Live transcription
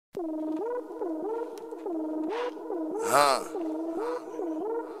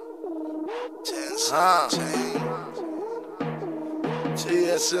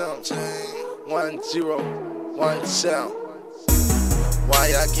TSM 1017. Why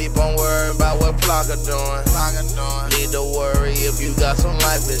y'all keep on worrying about what Flocka doing? Need to worry if you got some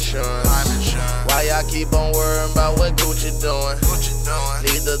life insurance. Why y'all keep on worrying about what Gucci doing?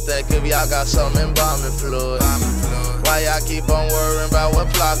 Need to think if y'all got some embalming fluid. Why y'all keep on worrying about what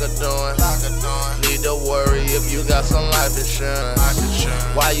Flocka doing? Need to worry if you got some life insurance.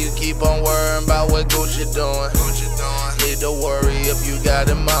 Why you keep on worrying about what Gucci doing? Need to worry if you got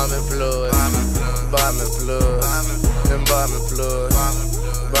embalming fluid. Embalming fluid. Embalming fluid.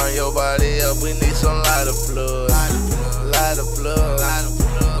 Burn your body up, we need some lighter fluid. Lighter fluid.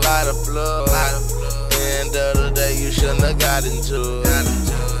 Lighter fluid. End of the day, you shouldn't have got into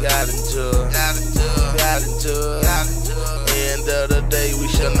it. Got into it. Got into it. End of the day, we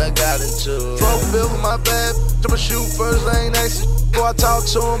shouldn't have got into it. Fulfill my bad, I'ma shoot first, I ain't asking. Before I talk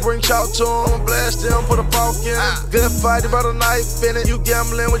to him, bring chalk to him, I'ma blast him, put a fork in it. Good fight, about a knife in it. You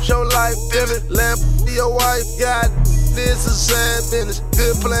gambling with your life in it. Lamp your wife, God. This is sad business.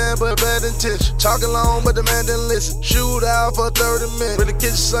 Good plan, but bad intention. Talking long, but the man didn't listen. Shoot out for 30 minutes. With the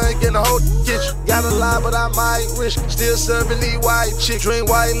kitchen sink in the whole kitchen. Got a lie, but I might risk. Still serving these white chicks. Drink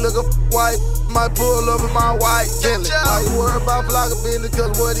white, look up white. Might pull over my white Kenley. Why you worry about Flocka business?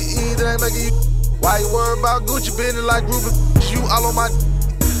 Cause what he eat, it ain't making you. Why you worry about Gucci business like Ruben? You all on my.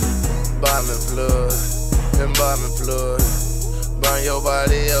 Embalming fluid. Embalming fluid. Burn your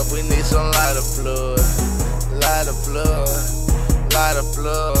body up, we need some lighter fluid. Lighter fluid, lighter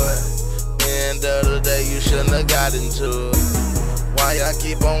fluid. End of the day, you shouldn't have got into it. Why y'all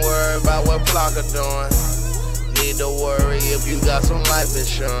keep on worrying about what Flocka doing? Need to worry if you got some life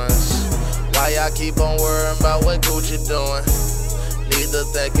insurance. Why y'all keep on worrying about what Gucci doing? Need to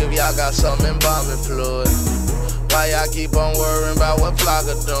think if y'all got some embalming fluid. Why y'all keep on worrying about what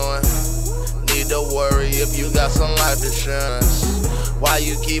Flocka doing? Need to worry if you got some life insurance. Why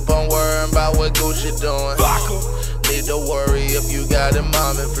you keep on worrying about what Gucci doing? Need to worry if you got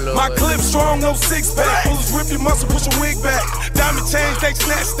embalming fluid. My clip strong, no six pack. Bullets rip your muscle, push your wig back. Diamond chains, they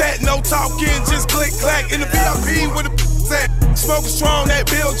snatch that. No talking, just click clack. In the VIP with a at. Smoking strong, that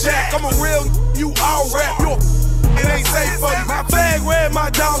Bill Jack. I'm a real, you all rap. You it ain't safe for you. My flag red,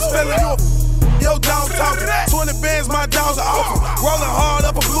 my dog spelling you. Yo, dog talking. 20 bands, my dogs are awful. Rolling hard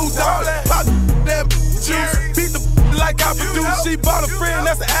up a blue dog. Pop that juice. Beat the like I produce. She bought a friend,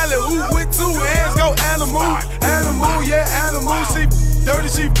 that's the alley. Ooh, with two hands, go animal. Animal, yeah, animal. She dirty,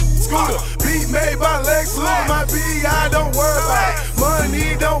 she scooter. Beat made by Lex Luger. My BI, don't worry about it.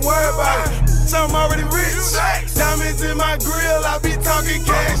 Money, don't worry about it. So I'm already rich. Diamonds in my grill, I be talking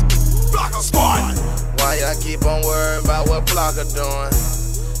cash. Squad. Why y'all keep on worrying about what Flocka doing?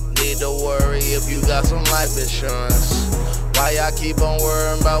 Need to worry if you got some life insurance. Why y'all keep on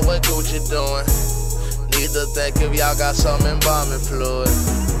worrying about what Gucci doing? Need to think if y'all got some embalming fluid.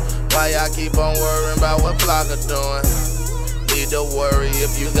 Why y'all keep on worrying about what Flocka doing? Need to worry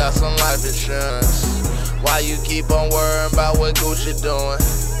if you got some life insurance. Why you keep on worrying about what Gucci doing?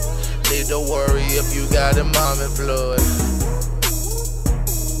 Need to worry if you got embalming fluid.